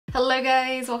Hello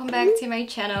guys, welcome back to my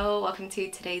channel. Welcome to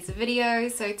today's video.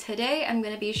 So today I'm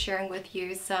going to be sharing with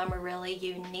you some really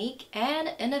unique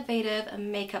and innovative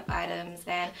makeup items,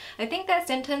 and I think that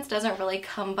sentence doesn't really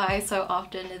come by so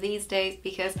often these days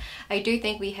because I do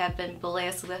think we have been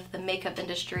blessed with the makeup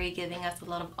industry giving us a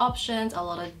lot of options, a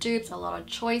lot of dupes, a lot of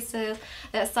choices,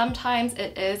 that sometimes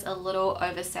it is a little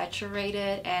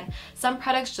oversaturated and some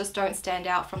products just don't stand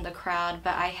out from the crowd.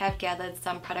 But I have gathered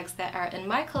some products that are in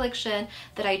my collection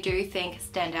that I do think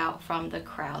stand out from the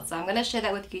crowd, so I'm going to share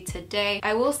that with you today.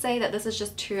 I will say that this is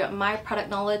just to my product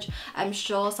knowledge. I'm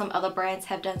sure some other brands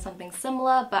have done something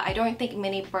similar, but I don't think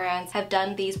many brands have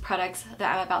done these products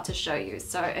that I'm about to show you.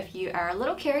 So if you are a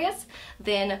little curious,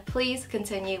 then please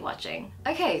continue watching.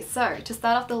 Okay, so to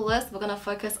start off the list, we're going to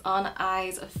focus on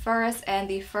eyes first, and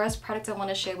the first product I want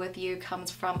to share with you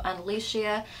comes from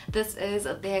Unleashia. This is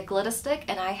their glitter stick,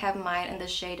 and I have mine in the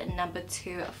shade number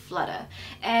 2 Flutter.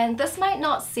 And this might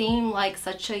not seem like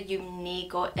such a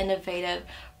unique or innovative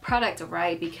product,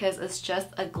 right, because it's just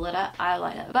a glitter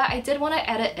eyeliner, but I did want to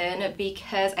add it in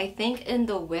because I think in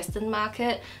the Western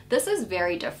market this is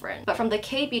very different. But from the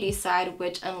K-beauty side,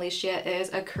 which Unleashia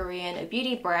is a Korean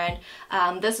beauty brand,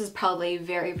 this is probably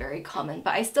very common,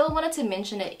 but I still wanted to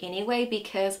mention it anyway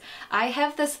because I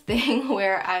have this thing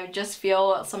where I just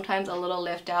feel sometimes a little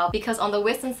left out, because on the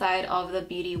Western side of the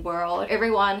beauty world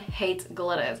everyone hates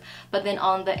glitters, but then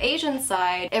on the Asian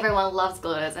side everyone loves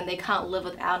glitters and they can't live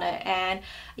without it. And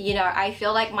you know, I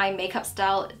feel like my makeup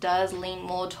style does lean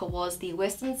more towards the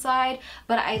Western side,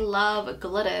 but I love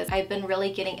glitters. I've been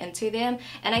really getting into them,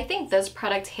 and I think this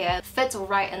product here fits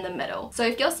right in the middle. So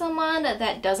if you're someone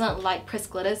that doesn't like pressed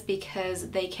glitters because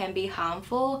they can be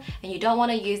harmful and you don't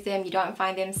want to use them, you don't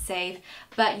find them safe,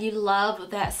 but you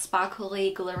love that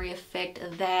sparkly glittery effect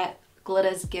that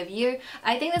glitters give you,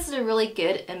 I think this is a really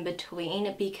good in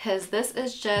between, because this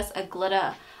is just a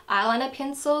glitter eyeliner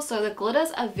pencil, so the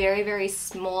glitters are very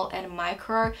small and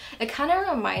micro. It kind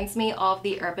of reminds me of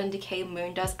the Urban Decay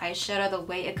Moon Dust eyeshadow, the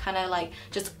way it kind of like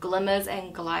just glimmers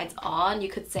and glides on. You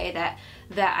could say that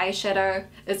that eyeshadow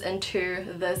is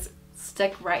into this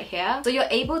stick right here, so you're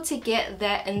able to get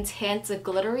that intense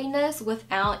glitteriness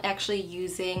without actually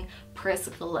using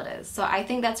pressed glitters. So I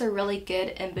think that's a really good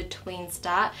in-between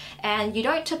start, and you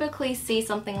don't typically see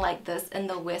something like this in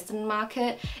the Western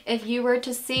market. If you were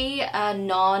to see a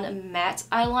non-matte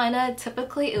eyeliner,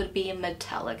 typically it would be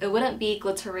metallic. It wouldn't be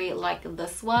glittery like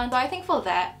this one. So I think for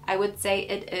that, I would say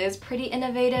it is pretty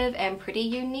innovative and pretty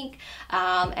unique,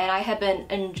 and I have been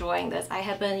enjoying this. I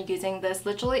have been using this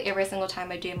literally every single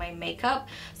time I do my makeup.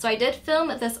 So I did film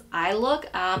this eye look.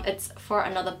 It's for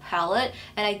another palette,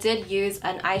 and I did use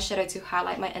an eyeshadow to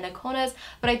highlight my inner corners,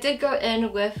 but I did go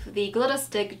in with the glitter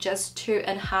stick just to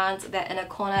enhance that inner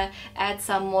corner, add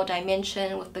some more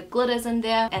dimension with the glitters in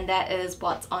there, and that is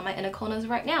what's on my inner corners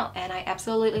right now, and I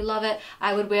absolutely love it.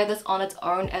 I would wear this on its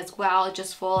own as well,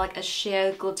 just for like a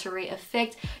sheer glittery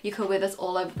effect. You could wear this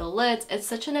all over the lids. It's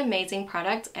such an amazing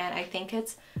product, and I think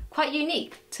it's quite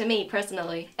unique to me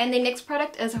personally. And the next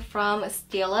product is from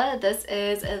Stila. This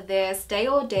is their Stay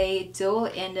All Day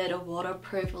dual-ended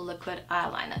waterproof liquid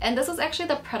eyeliner, and this was actually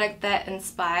the product that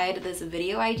inspired this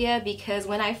video idea, because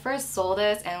when I first saw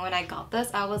this and when I got this,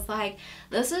 I was like,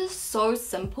 this is so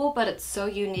simple but it's so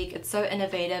unique, it's so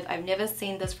innovative. I've never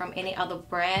seen this from any other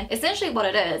brand. Essentially what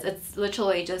it is, it's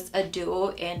literally just a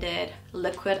dual-ended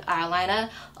liquid eyeliner.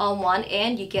 On one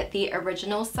end you get the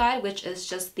original side, which is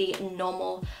just the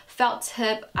normal felt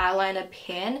tip eyeliner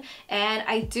pen, and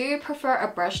I do prefer a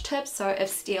brush tip, so if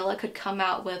Stila could come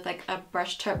out with like a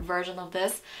brush tip version of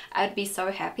this, I'd be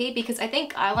so happy, because I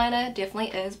think eyeliner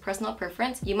definitely is personal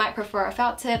preference. You might prefer a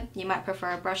felt tip, you might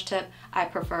prefer a brush tip. I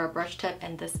prefer a brush tip,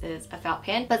 and this is a felt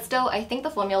pen, but still I think the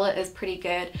formula is pretty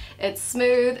good. It's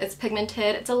smooth, it's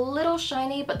pigmented, it's a little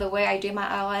shiny, but the way I do my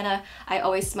eyeliner, I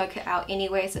always smoke it out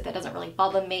anyway, so that doesn't really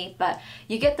bother me. But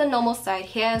you get the normal side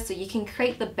here, so you can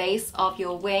create the base of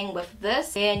your wing with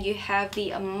this, and you have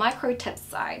the micro tip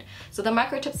side. So the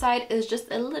micro tip side is just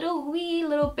a wee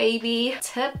little baby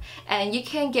tip, and you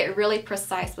can get really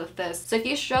precise with this. So if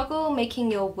you struggle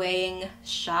making your wing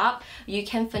sharp, you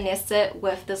can finesse it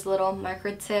with this little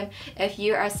micro tip. If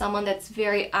you are someone that's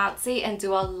very artsy and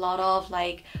do a lot of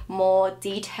like more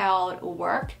detailed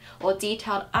work or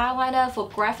detailed eyeliner for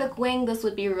graphic wing, this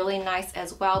would be really nice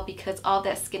as well because of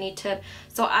that skinny tip.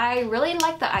 So I really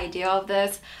like the idea of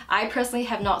this. I personally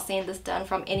have not seen this done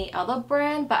from any other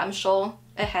brand, but I'm sure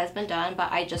it has been done,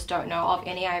 but I just don't know of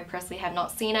any. I personally have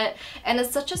not seen it, and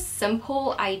it's such a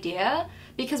simple idea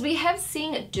because we have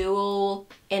seen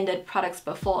dual-ended products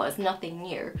before. It's nothing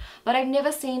new, but I've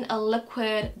never seen a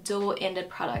liquid dual-ended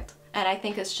product, and I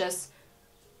think it's just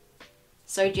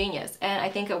so genius, and I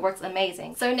think it works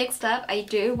amazing. So next up, I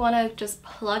do want to just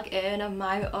plug in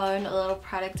my own little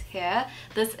product here.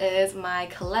 This is my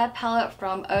collab palette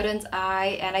from ODEN'S,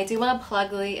 and I do want to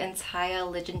plug the entire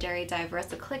Legendary Diverse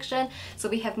collection. So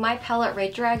we have my palette,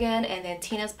 Red Dragon, and then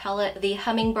Tina's palette, the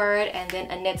Hummingbird, and then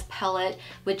Annette's palette,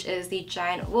 which is the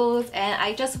Giant Wolves. And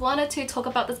I just wanted to talk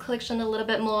about this collection a little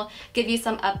bit more, give you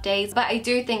some updates, but I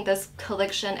do think this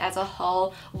collection as a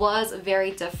whole was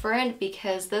very different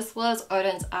because this was ODEN'S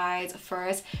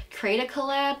first creator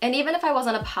collab. And even if I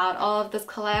wasn't a part of this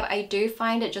collab, I do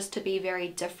find it just to be very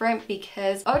different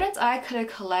because ODEN'S could have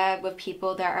collabed with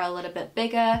people that are a little bit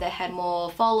bigger, that had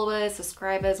more followers,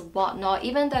 subscribers, whatnot.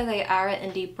 Even though they are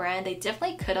an indie brand, they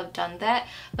definitely could have done that.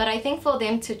 But I think for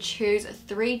them to choose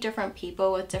 3 different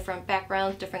people with different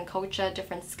backgrounds, different culture,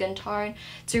 different skin tone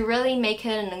to really make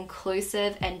it an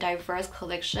inclusive and diverse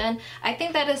collection, I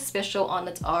think that is special on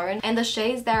its own. And the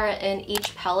shades that are in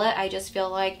each palette, I just feel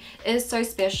like is so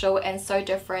special and so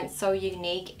different, so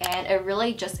unique, and it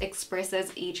really just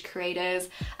expresses each creator's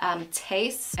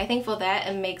taste. I think for that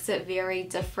it makes it very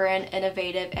different,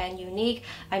 innovative, and unique.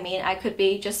 I mean, I could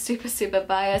be just super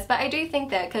biased, but I do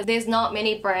think that because there's not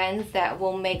many brands that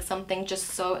will make something just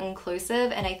so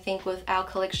inclusive, and I think with our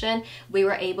collection we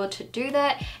were able to do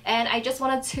that. And I just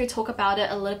wanted to talk about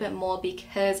it a little bit more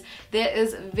because there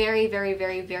is very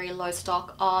low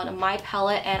stock on my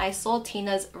palette, and I saw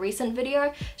Tina's recent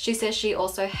video. She says she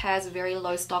also has very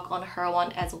low stock on her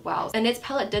one as well. And its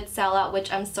palette did sell out,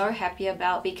 which I'm so happy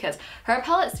about because her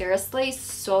palette seriously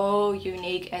so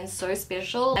unique and so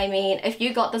special. I mean, if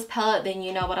you got this palette then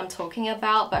you know what I'm talking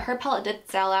about, but her palette did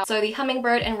sell out. So the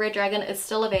Hummingbird and Red Dragon is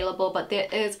still available, but there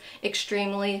is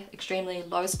extremely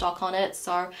low stock on it.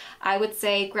 So I would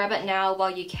say grab it now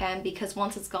while you can, because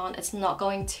once it's gone it's not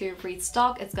going to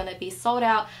restock, it's going to be sold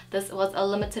out. This was a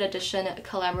limited edition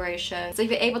collaboration, so if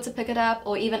you're able to pick it up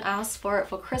or even ask for it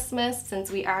for Christmas,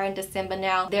 since we are in December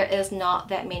now, there is not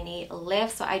that many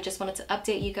left. So I just wanted to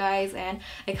update you guys, and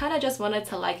I kind of just wanted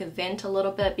to like vent a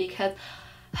little bit because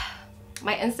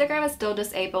my Instagram is still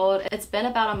disabled. It's been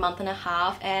about a month and a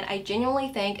half, and I genuinely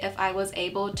think if I was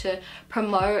able to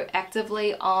promote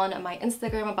actively on my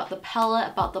Instagram about the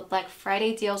palette, about the Black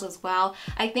Friday deals as well,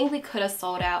 I think we could have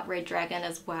sold out Red Dragon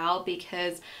as well,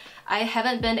 because I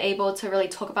haven't been able to really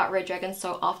talk about Red Dragon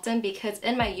so often because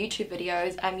in my YouTube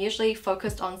videos I'm usually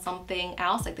focused on something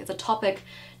else, like there's a topic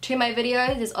to my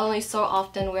videos. There's only so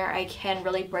often where I can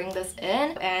really bring this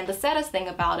in, and the saddest thing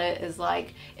about it is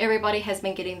like everybody has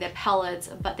been getting their palettes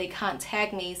but they can't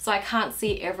tag me, so I can't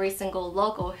see every single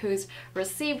look or who's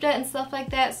received it and stuff like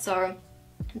that. So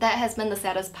that has been the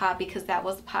saddest part because that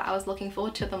was the part I was looking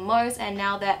forward to the most, and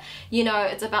now that, you know,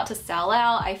 it's about to sell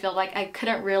out, I feel like I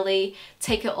couldn't really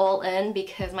take it all in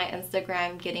because my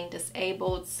Instagram getting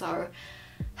disabled. So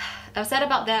I'm sad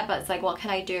about that, but it's like, what can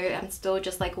I do? I'm still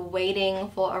just like waiting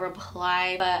for a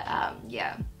reply, but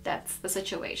yeah, that's the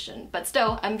situation. But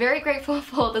still, I'm very grateful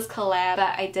for this collab,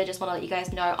 but I did just want to let you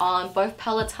guys know on both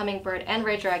palettes, Hummingbird and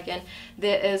Red Dragon,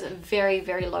 there is very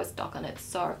low stock on it.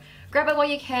 So grab it while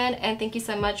you can, and thank you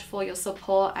so much for your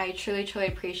support. I truly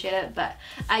appreciate it, but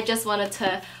I just wanted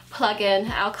to plug in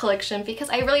our collection because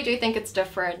I really do think it's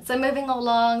different. So moving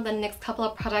along, the next couple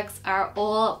of products are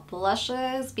all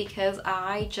blushes because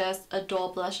I just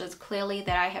adore blushes. Clearly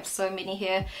that I have so many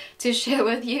here to share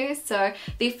with you. So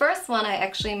the first one I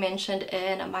actually mentioned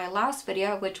in my last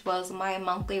video, which was my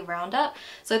monthly roundup.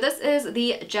 So this is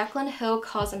the Jaclyn Hill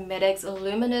Cosmetics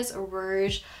Luminous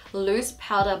Rouge Loose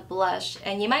Powder Blush,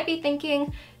 and you might be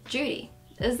thinking, Judy,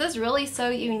 is this really so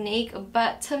unique?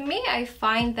 But to me, I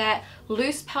find that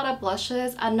loose powder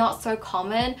blushes are not so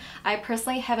common. I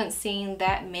personally haven't seen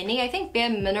that many. I think Bare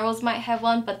Minerals might have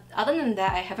one, but other than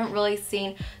that, I haven't really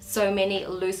seen so many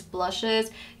loose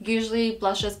blushes. Usually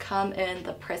blushes come in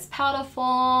the pressed powder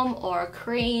form or a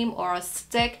cream or a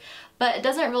stick, but it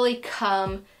doesn't really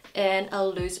come in a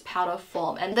loose powder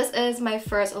form. And this is my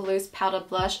first loose powder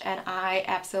blush, and I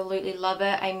absolutely love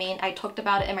it. I mean, I talked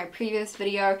about it in my previous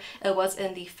video. It was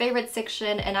in the favorite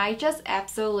section, and I just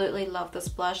absolutely love this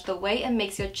blush. The way it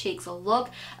makes your cheeks look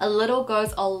a little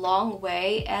goes a long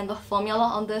way, and the formula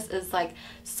on this is like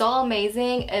so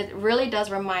amazing. It really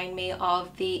does remind me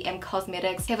of the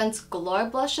Cosmetics Heaven's Glow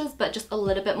blushes, but just a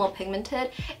little bit more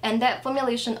pigmented, and that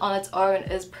formulation on its own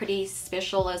is pretty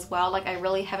special as well. Like, I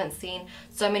really haven't seen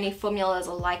so many formulas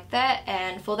like that,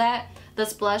 and for that,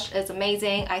 this blush is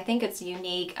amazing. I think it's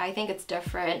unique, I think it's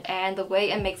different, and the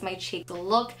way it makes my cheeks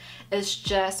look is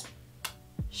just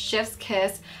chef's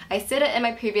kiss. I said it in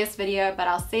my previous video, but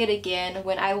I'll say it again.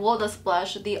 When I wore this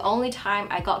blush, the only time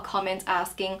I got comments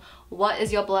asking what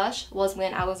is your blush was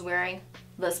when I was wearing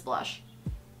this blush.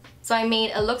 So I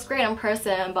mean, it looks great in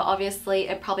person, but obviously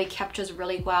it probably captures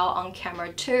really well on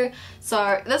camera too.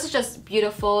 So this is just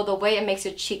beautiful. The way it makes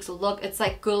your cheeks look, it's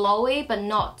like glowy, but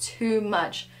not too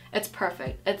much. It's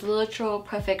perfect. It's literal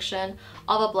perfection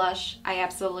of a blush. I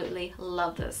absolutely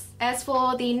love this. As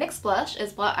for the next blush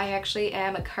is what I actually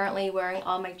am currently wearing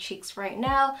on my cheeks right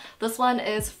now. This one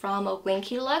is from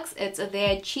Winky. It's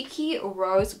their Cheeky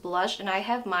Rose Blush, and I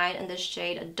have mine in the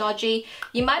shade Dodgy.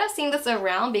 You might have seen this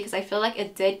around because I feel like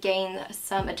it did gain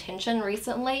some attention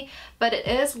recently, but it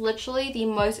is literally the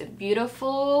most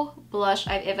beautiful blush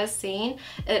I've ever seen.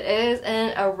 It is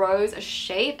in a rose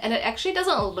shape, and it actually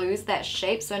doesn't lose that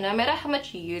shape, so no matter how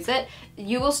much you use it,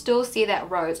 you will still see that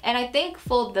rose. And I think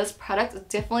for this product, it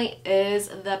definitely is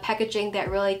the packaging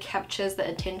that really captures the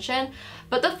attention,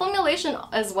 but the formulation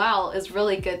as well is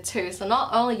really good too. So not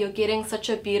only you're getting such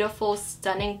a beautiful,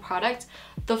 stunning product,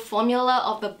 the formula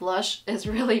of the blush is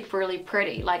really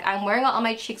pretty. Like, I'm wearing it on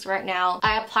my cheeks right now.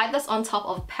 I applied this on top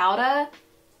of powder,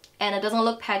 and it doesn't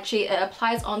look patchy. It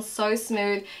applies on so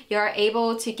smooth. You're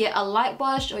able to get a light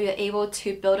wash, or you're able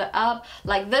to build it up.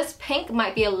 Like, this pink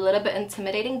might be a little bit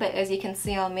intimidating, but as you can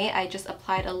see on me, I just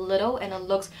applied a little and it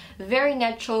looks very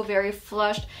natural, very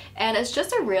flushed, and it's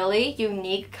just a really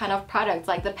unique kind of product.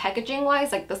 Like, the packaging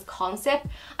wise, like this concept,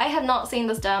 I have not seen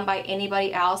this done by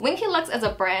anybody else. Winky as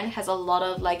a brand has a lot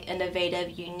of like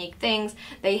innovative, unique things.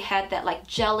 They had that like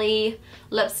jelly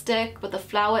lipstick with the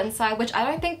flower inside, which I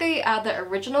don't think they are the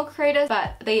original creators,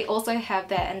 but they also have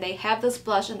that, and they have this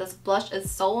blush, and this blush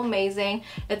is so amazing.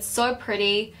 It's so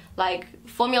pretty, like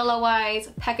formula wise,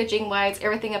 packaging wise,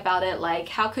 everything about it. Like,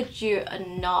 how could you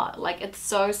not? Like, it's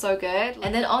so good.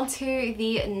 And then on to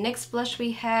the next blush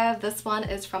we have. This one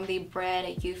is from the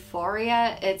brand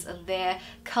Euphoria. It's their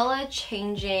color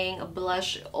changing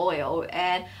blush oil,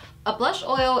 and a blush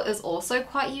oil is also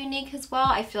quite unique as well.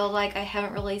 I feel like I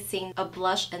haven't really seen a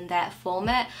blush in that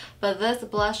format, but this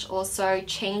blush also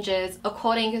changes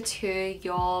according to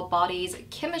your body's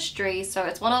chemistry. So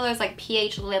it's one of those like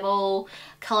pH level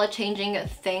color changing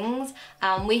things.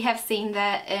 We have seen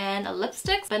that in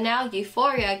lipsticks, but now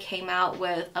Euphoria came out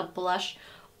with a blush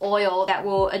oil that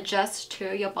will adjust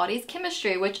to your body's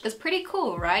chemistry, which is pretty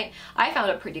cool, right? I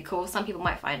found it pretty cool. Some people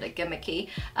might find it gimmicky,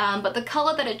 but the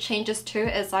color that it changes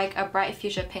to is like a bright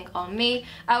fuchsia pink on me.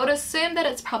 I would assume that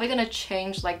it's probably going to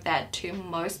change like that to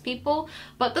most people,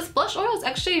 but this blush oil is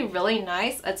actually really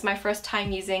nice. It's my first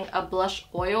time using a blush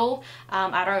oil.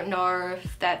 I don't know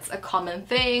if that's a common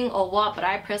thing or what, but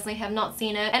I personally have not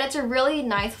seen it, and it's a really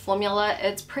nice formula.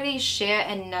 It's pretty sheer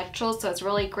and natural, so it's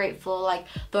really great for like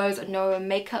those no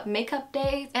makeup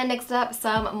days. And next up,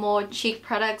 some more cheek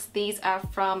products. These are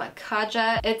from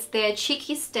Kaja. It's their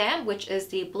Cheeky Stamp, which is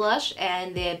the blush,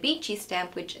 and their Beachy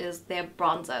Stamp, which is their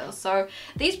bronzer. So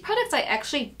these products I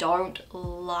actually don't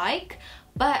like,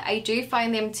 but I do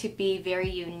find them to be very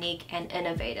unique and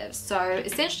innovative. So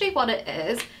essentially what it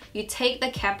is, you take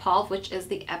the cap off, which is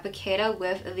the applicator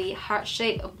with the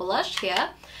heart-shaped blush here,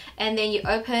 and then you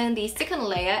open the second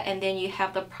layer, and then you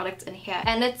have the product in here,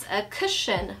 and it's a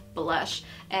cushion blush,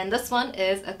 and this one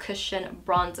is a cushion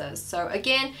bronzer. So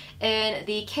again, in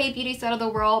the K-beauty side of the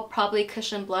world, probably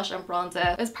cushion blush and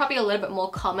bronzer is probably a little bit more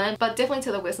common, but definitely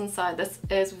to the Western side, this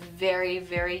is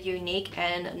very unique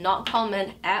and not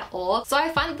common at all. So I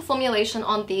find the formulation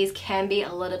on these can be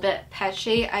a little bit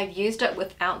patchy. I've used it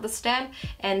without the stamp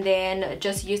and then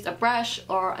just used a brush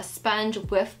or a sponge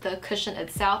with the cushion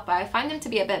itself, but I find them to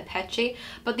be a bit patchy.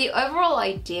 But the overall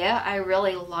idea I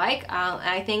really like.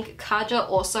 I think Kaja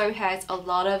also has a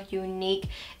lot of unique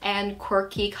and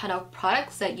quirky kind of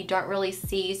products that you don't really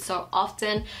see so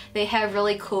often. They have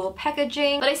really cool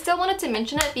packaging, but I still wanted to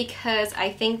mention it because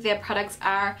I think their products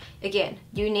are, again,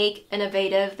 unique,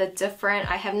 innovative, they're different.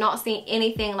 I have not seen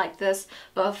anything like this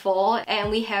before,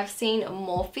 and we have seen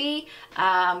Morphe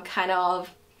kind of,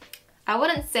 I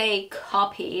wouldn't say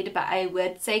copied, but I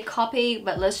would say copy,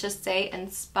 but let's just say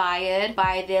inspired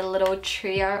by their little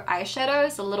trio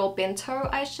eyeshadows, the little bento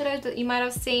eyeshadows that you might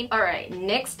have seen. Alright,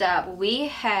 next up we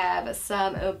have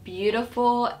some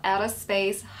beautiful outer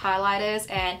space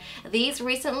highlighters, and these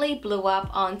recently blew up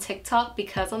on TikTok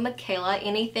because of Michaela.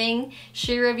 Anything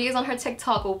she reviews on her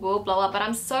TikTok will blow up, but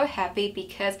I'm so happy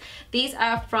because these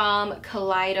are from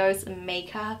Kaleidos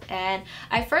makeup, and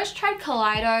I first tried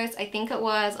Kaleidos, I think it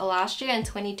was last year in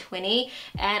 2020,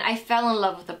 and I fell in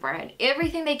love with the brand.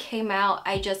 Everything they came out,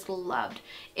 I just loved.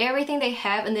 Everything they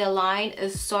have in their line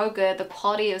is so good. The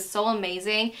quality is so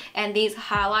amazing, and these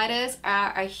highlighters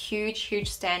are a huge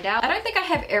standout. I don't think I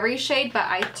have every shade, but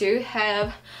I do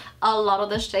have a lot of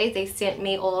the shades. They sent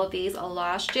me all of these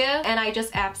last year and I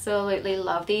just absolutely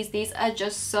love these. These are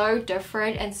just so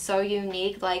different and so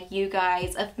unique. Like, you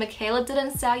guys, if Michaela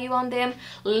didn't sell you on them,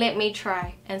 let me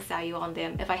try and sell you on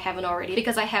them if I haven't already,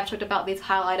 because I have talked about these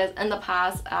highlighters in the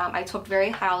past. I talked very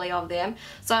highly of them.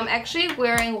 So I'm actually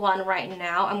wearing one right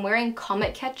now. I'm wearing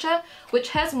Comet Catcher, which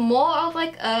has more of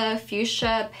like a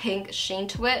fuchsia pink sheen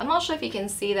to it. I'm not sure if you can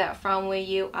see that from where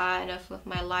you are and if with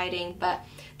my lighting, but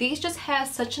these just have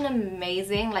such an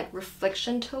amazing like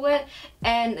reflection to it,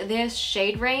 and their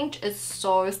shade range is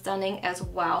so stunning as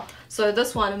well. So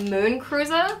this one, Moon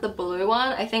Cruiser, the blue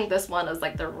one, I think this one is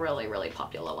like the really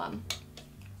popular one.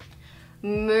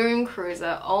 Moon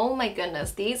Cruiser, oh my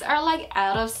goodness, these are like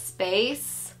out of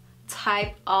space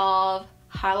type of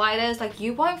highlighters. Like,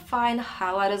 you won't find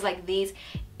highlighters like these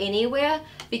anywhere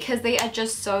because they are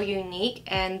just so unique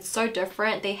and so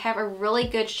different. They have a really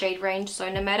good shade range,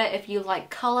 so no matter if you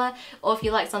like color or if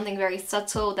you like something very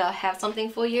subtle, they'll have something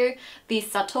for you. The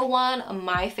subtle one,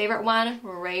 my favorite one,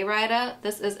 Ray Rider,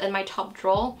 this is in my top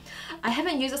drawer. I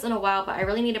haven't used this in a while, but I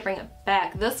really need to bring it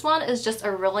back. This one is just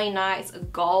a really nice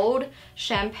gold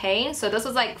champagne, so this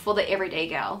is like for the everyday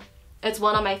gal. It's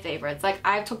one of my favorites. Like,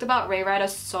 I've talked about Ray Rider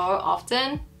so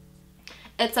often.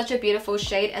 It's such a beautiful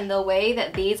shade, and the way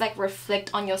that these like reflect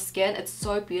on your skin, it's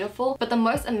so beautiful. But the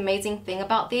most amazing thing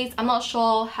about these, I'm not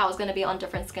sure how it's going to be on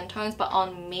different skin tones, but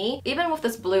on me, even with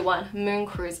this blue one, Moon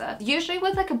Cruiser, usually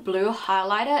with like a blue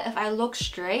highlighter, if I look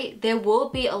straight, there will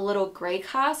be a little gray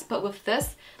cast, but with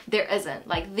this, there isn't.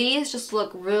 Like, these just look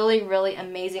really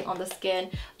amazing on the skin.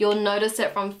 You'll notice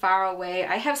it from far away.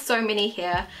 I have so many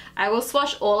here. I will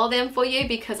swatch all of them for you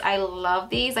because I love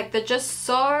these. Like, they're just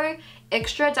so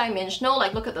extra dimensional.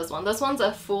 Like, look at this one. This one's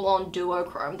a full-on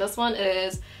duochrome. This one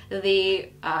is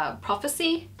the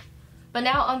Prophecy. But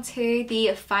now onto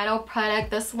the final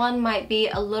product. This one might be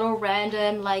a little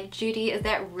random, like, Judy, is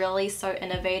that really so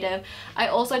innovative? I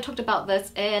also talked about this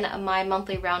in my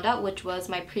monthly roundup, which was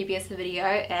my previous video,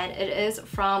 and it is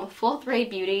from 4th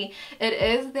Beauty. It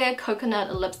is their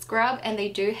coconut lip scrub, and they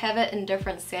do have it in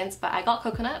different scents, but I got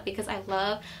coconut because I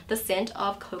love the scent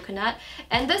of coconut.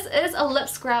 And this is a lip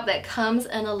scrub that comes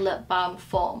in a lip balm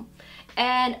form.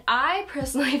 And I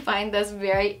personally find this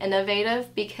very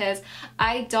innovative because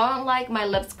I don't like my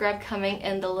lip scrub coming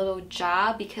in the little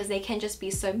jar because they can just be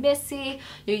so messy.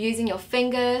 You're using your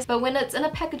fingers. But when it's in a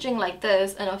packaging like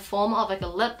this, in a form of like a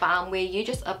lip balm where you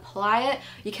just apply it,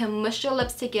 you can mush your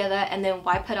lips together and then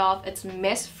wipe it off. It's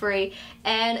mess free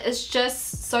and it's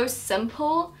just so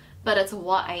simple, but it's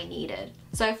what I needed.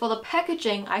 So for the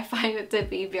packaging, I find it to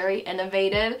be very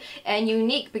innovative and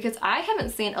unique because I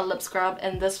haven't seen a lip scrub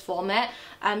in this format.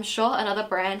 I'm sure another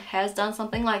brand has done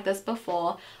something like this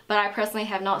before, but I personally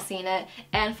have not seen it.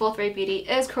 And 4th Beauty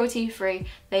is cruelty free.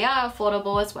 They are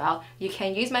affordable as well. You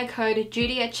can use my code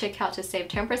JUDY at checkout to save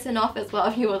 10% off as well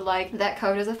if you would like. That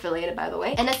code is affiliated, by the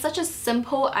way. And it's such a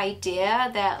simple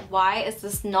idea that why is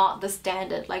this not the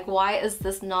standard? Like, why is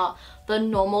this not the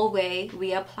normal way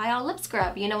we apply our lip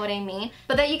scrub? You know what I mean?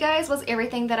 But that, you guys, was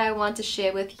everything that I want to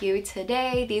share with you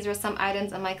today. These are some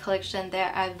items in my collection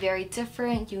that are very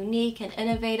different, unique, and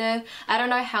innovative. I don't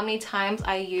know how many times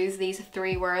I use these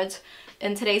 3 words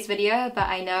in today's video, but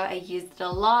I know I used it a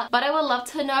lot. But I would love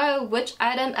to know which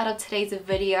item out of today's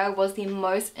video was the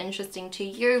most interesting to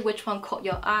you, which one caught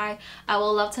your eye. I would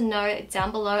love to know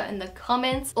down below in the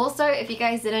comments. Also, if you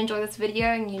guys did enjoy this video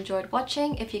and you enjoyed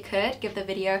watching, if you could give the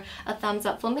video a thumbs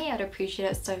up for me, I'd appreciate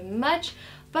it so much.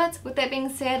 But with that being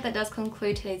said, that does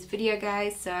conclude today's video,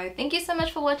 guys. So thank you so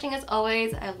much for watching as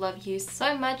always. I love you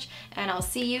so much, and I'll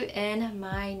see you in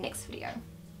my next video.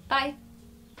 Bye!